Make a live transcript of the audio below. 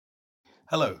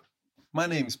Hello, my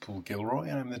name is Paul Gilroy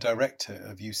and I'm the director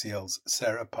of UCL's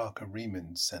Sarah Parker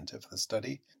Remond Center for the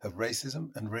Study of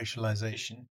Racism and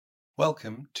Racialization.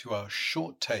 Welcome to our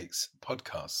Short Takes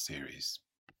podcast series.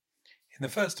 In the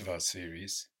first of our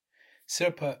series,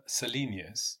 Sirpa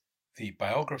Salenius, the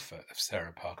biographer of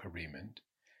Sarah Parker Remond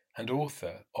and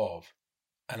author of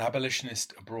An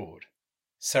Abolitionist Abroad,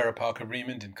 Sarah Parker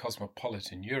Remond in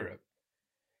Cosmopolitan Europe,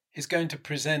 is going to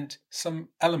present some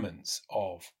elements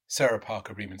of Sarah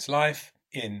Parker Remond's life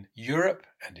in Europe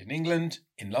and in England,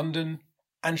 in London,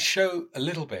 and show a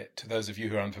little bit to those of you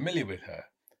who are unfamiliar with her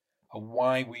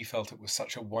why we felt it was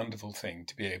such a wonderful thing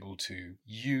to be able to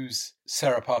use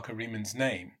Sarah Parker Remond's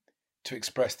name to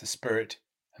express the spirit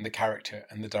and the character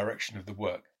and the direction of the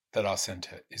work that our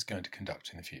centre is going to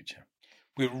conduct in the future.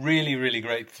 We're really, really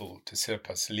grateful to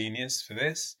Sirpa Salenius for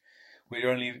this. We're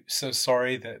only so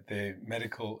sorry that the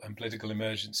medical and political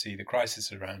emergency, the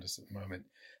crisis around us at the moment,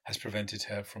 has prevented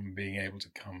her from being able to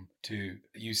come to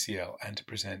UCL and to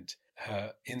present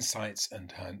her insights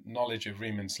and her knowledge of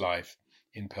Remond's life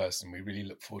in person. We really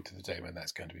look forward to the day when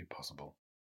that's going to be possible.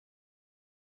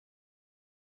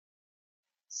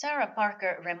 Sarah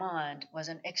Parker Remond was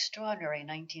an extraordinary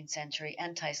 19th century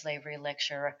anti-slavery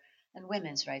lecturer and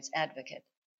women's rights advocate.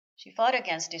 She fought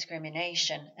against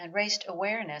discrimination and raised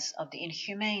awareness of the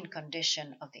inhumane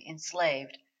condition of the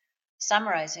enslaved,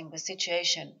 summarizing the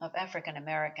situation of African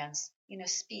Americans in a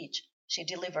speech she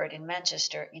delivered in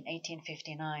Manchester in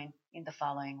 1859 in the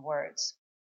following words.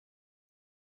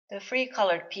 The free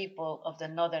colored people of the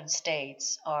northern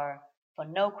states are, for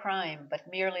no crime but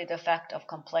merely the fact of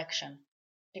complexion,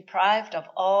 deprived of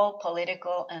all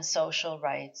political and social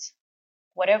rights.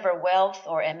 Whatever wealth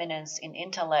or eminence in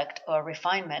intellect or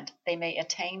refinement they may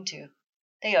attain to,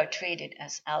 they are treated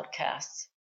as outcasts.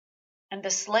 And the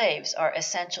slaves are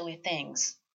essentially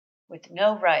things with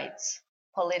no rights,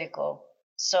 political,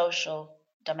 social,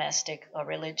 domestic, or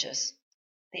religious,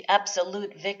 the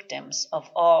absolute victims of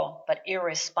all but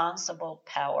irresponsible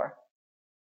power.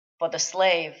 For the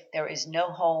slave, there is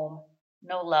no home,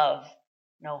 no love,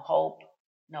 no hope,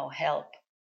 no help.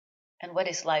 And what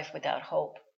is life without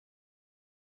hope?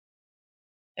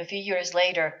 A few years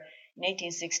later, in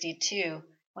 1862,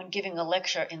 when giving a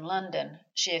lecture in London,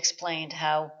 she explained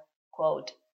how,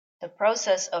 quote, the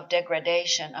process of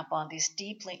degradation upon this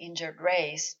deeply injured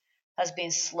race has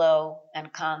been slow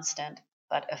and constant,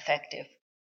 but effective,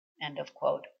 end of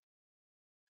quote.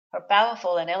 Her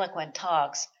powerful and eloquent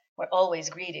talks were always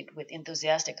greeted with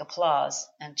enthusiastic applause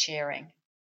and cheering.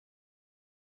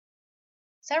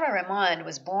 Sarah Remond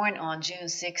was born on June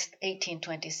 6,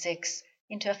 1826,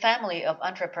 into a family of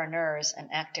entrepreneurs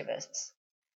and activists.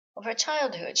 Of her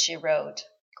childhood, she wrote,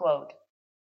 quote,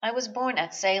 I was born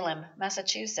at Salem,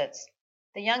 Massachusetts,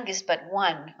 the youngest but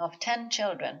one of 10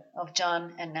 children of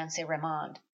John and Nancy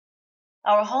Remond.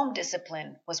 Our home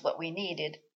discipline was what we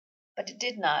needed, but it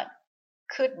did not,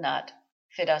 could not,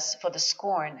 fit us for the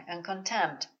scorn and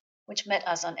contempt which met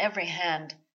us on every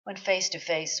hand when face to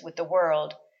face with the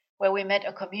world, where we met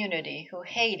a community who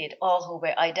hated all who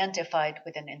were identified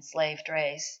with an enslaved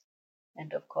race.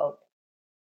 End of quote.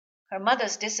 Her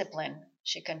mother's discipline,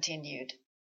 she continued,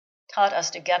 taught us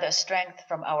to gather strength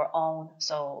from our own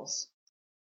souls.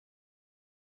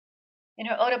 In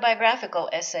her autobiographical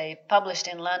essay published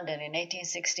in London in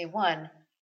 1861,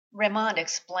 Remond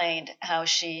explained how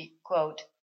she, quote,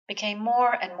 became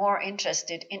more and more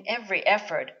interested in every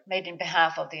effort made in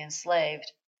behalf of the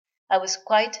enslaved. I was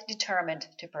quite determined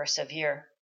to persevere,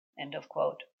 end of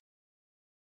quote.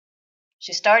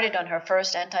 She started on her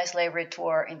first anti-slavery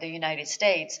tour in the United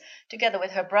States together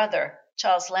with her brother,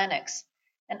 Charles Lennox,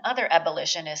 and other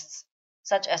abolitionists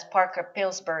such as Parker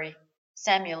Pillsbury,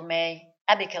 Samuel May,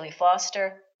 Abby Kelly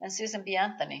Foster, and Susan B.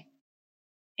 Anthony.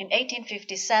 In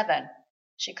 1857,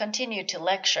 she continued to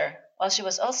lecture while she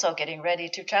was also getting ready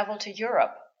to travel to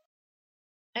Europe.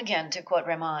 Again, to quote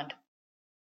Remond,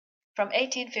 from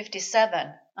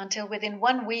 1857 until within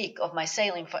 1 week of my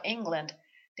sailing for England,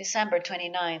 December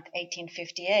 29,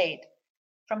 1858,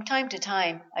 from time to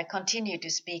time I continued to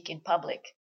speak in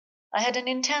public. I had an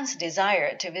intense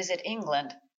desire to visit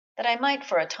England, that I might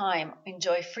for a time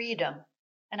enjoy freedom,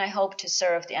 and I hoped to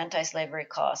serve the anti-slavery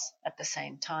cause at the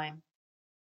same time.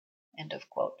 End of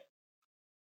quote.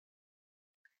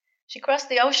 She crossed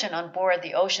the ocean on board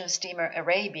the ocean steamer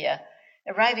Arabia,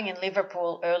 arriving in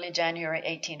Liverpool early January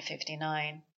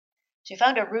 1859. She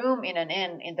found a room in an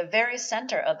inn in the very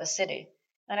center of the city,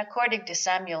 and according to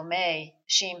Samuel May,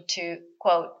 seemed to,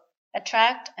 quote,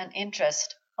 attract and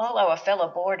interest all our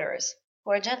fellow boarders,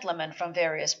 who are gentlemen from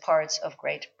various parts of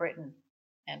Great Britain,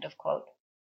 end of quote.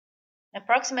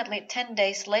 Approximately 10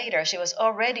 days later, she was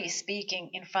already speaking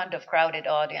in front of crowded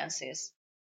audiences.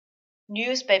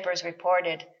 Newspapers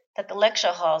reported that the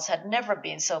lecture halls had never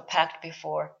been so packed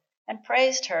before and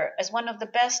praised her as one of the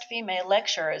best female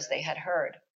lecturers they had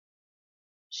heard.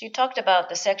 She talked about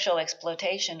the sexual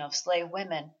exploitation of slave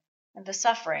women and the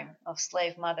suffering of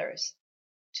slave mothers.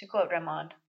 To quote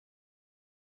Remond,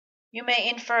 "You may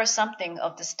infer something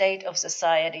of the state of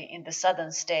society in the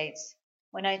southern states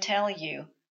when I tell you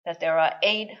that there are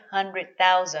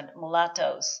 800,000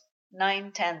 mulattoes,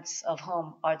 9/10 of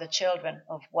whom are the children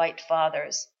of white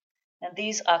fathers, and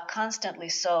these are constantly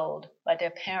sold by their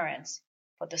parents,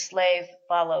 for the slave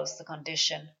follows the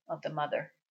condition of the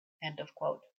mother." End of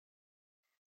quote.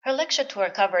 Her lecture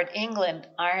tour covered England,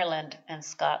 Ireland, and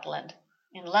Scotland.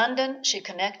 In London, she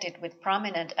connected with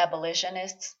prominent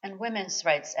abolitionists and women's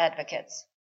rights advocates.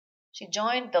 She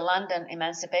joined the London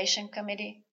Emancipation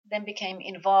Committee, then became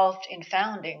involved in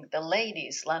founding the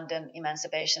Ladies' London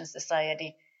Emancipation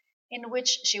Society, in which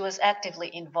she was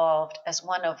actively involved as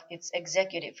one of its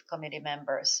executive committee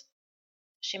members.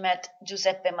 She met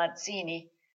Giuseppe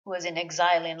Mazzini, who was in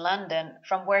exile in London,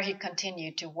 from where he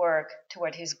continued to work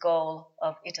toward his goal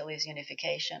of Italy's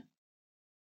unification.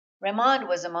 Remond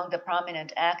was among the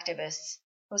prominent activists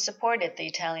who supported the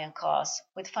Italian cause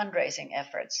with fundraising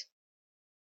efforts.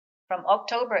 From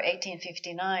October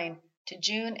 1859 to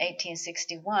June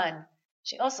 1861,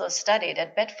 she also studied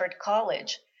at Bedford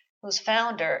College, whose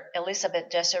founder,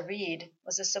 Elizabeth Jesser Reed,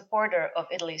 was a supporter of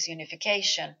Italy's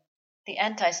unification, the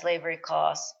anti-slavery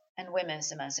cause, and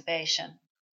women's emancipation.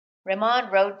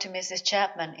 Remond wrote to Mrs.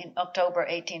 Chapman in October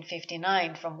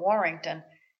 1859 from Warrington,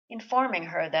 informing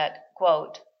her that,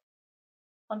 quote,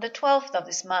 "On the 12th of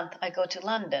this month I go to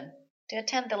London to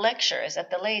attend the lectures at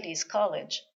the Ladies'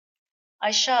 College.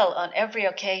 I shall, on every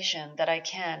occasion that I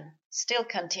can, still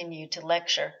continue to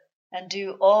lecture and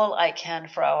do all I can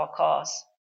for our cause.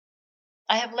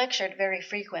 I have lectured very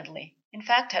frequently, in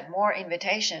fact had more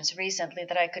invitations recently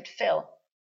than I could fill.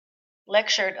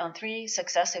 Lectured on 3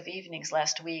 successive evenings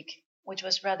last week, which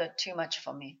was rather too much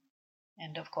for me."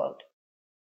 End of quote.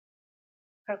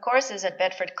 Her courses at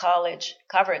Bedford College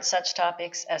covered such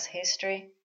topics as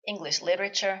history, English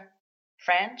literature,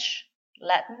 French,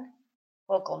 Latin,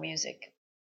 vocal music.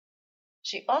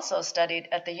 She also studied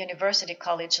at the University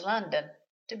College London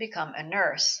to become a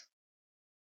nurse.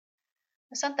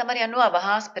 The Santa Maria Nuova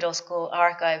Hospital School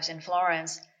archives in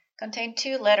Florence contain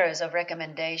 2 letters of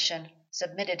recommendation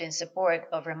submitted in support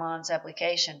of Remond's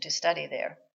application to study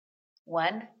there.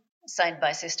 One, signed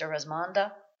by Sister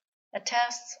Rosmonda,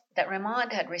 attests that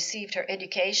Remond had received her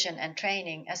education and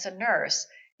training as a nurse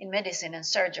in medicine and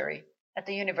surgery at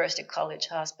the University College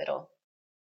Hospital.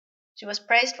 She was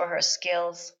praised for her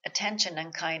skills, attention,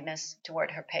 and kindness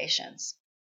toward her patients.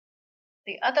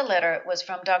 The other letter was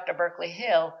from Dr. Berkeley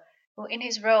Hill, who, in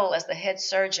his role as the head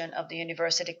surgeon of the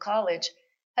University College,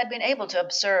 had been able to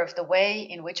observe the way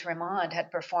in which Remond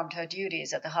had performed her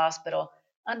duties at the hospital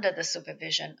under the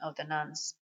supervision of the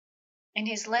nuns. In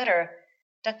his letter,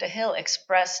 Dr. Hill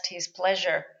expressed his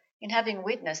pleasure in having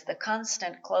witnessed the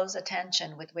constant close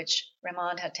attention with which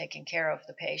Remond had taken care of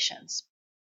the patients.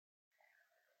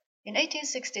 In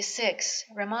 1866,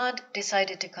 Remond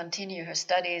decided to continue her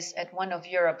studies at one of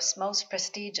Europe's most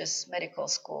prestigious medical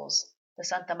schools, the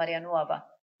Santa Maria Nuova,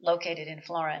 located in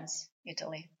Florence,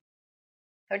 Italy.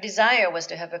 Her desire was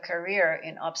to have a career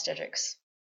in obstetrics.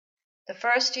 The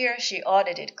first year she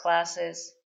audited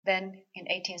classes, then, in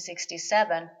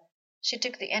 1867, she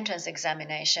took the entrance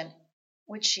examination,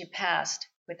 which she passed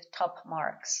with top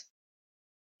marks.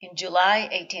 In July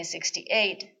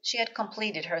 1868, she had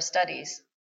completed her studies,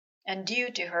 and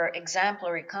due to her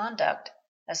exemplary conduct,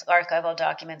 as archival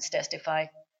documents testify,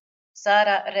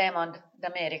 Sara Raymond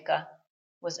d'America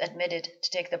was admitted to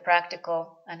take the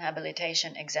practical and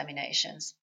habilitation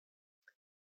examinations.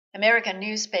 American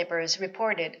newspapers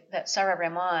reported that Sarah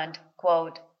Remond,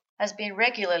 quote, "has been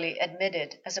regularly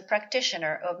admitted as a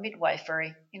practitioner of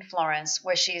midwifery in Florence,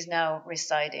 where she is now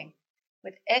residing,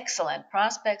 with excellent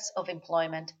prospects of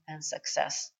employment and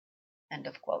success." End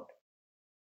of quote.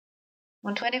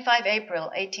 On 25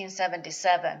 April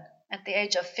 1877, at the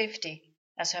age of 50,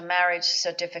 as her marriage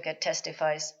certificate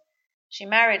testifies, she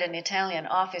married an Italian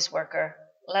office worker,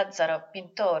 Lazzaro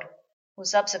Pintor, who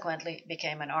subsequently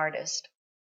became an artist.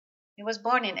 He was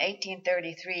born in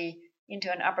 1833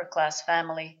 into an upper-class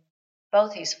family.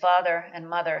 Both his father and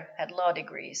mother had law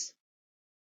degrees.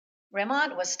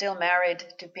 Remond was still married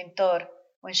to Pintor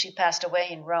when she passed away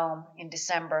in Rome in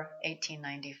December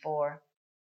 1894.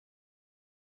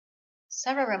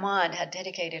 Sarah Remond had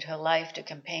dedicated her life to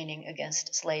campaigning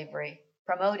against slavery,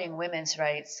 promoting women's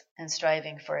rights, and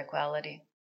striving for equality.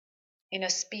 In a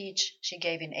speech she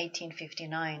gave in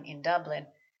 1859 in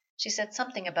Dublin, she said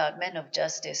something about men of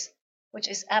justice, which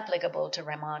is applicable to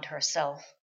Remond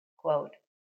herself. Quote,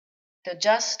 "The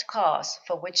just cause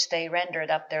for which they rendered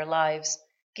up their lives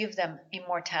give them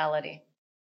immortality,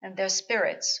 and their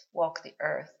spirits walk the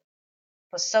earth.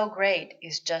 For so great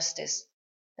is justice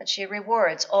that she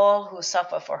rewards all who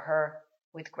suffer for her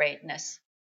with greatness."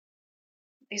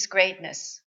 This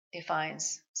greatness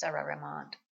defines Sarah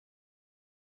Remond.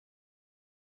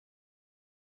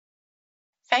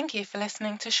 Thank you for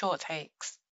listening to Short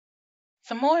Takes.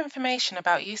 For more information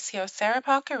about UCL Sarah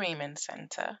Parker Remond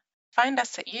Centre, find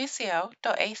us at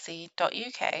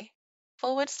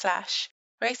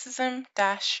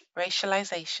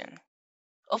ucl.ac.uk/racism-racialisation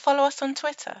or follow us on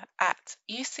Twitter at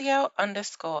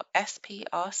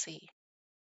UCL_SPRC.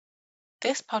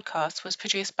 This podcast was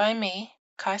produced by me,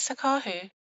 Kaisa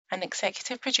Karhu, and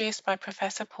executive produced by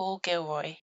Professor Paul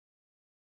Gilroy.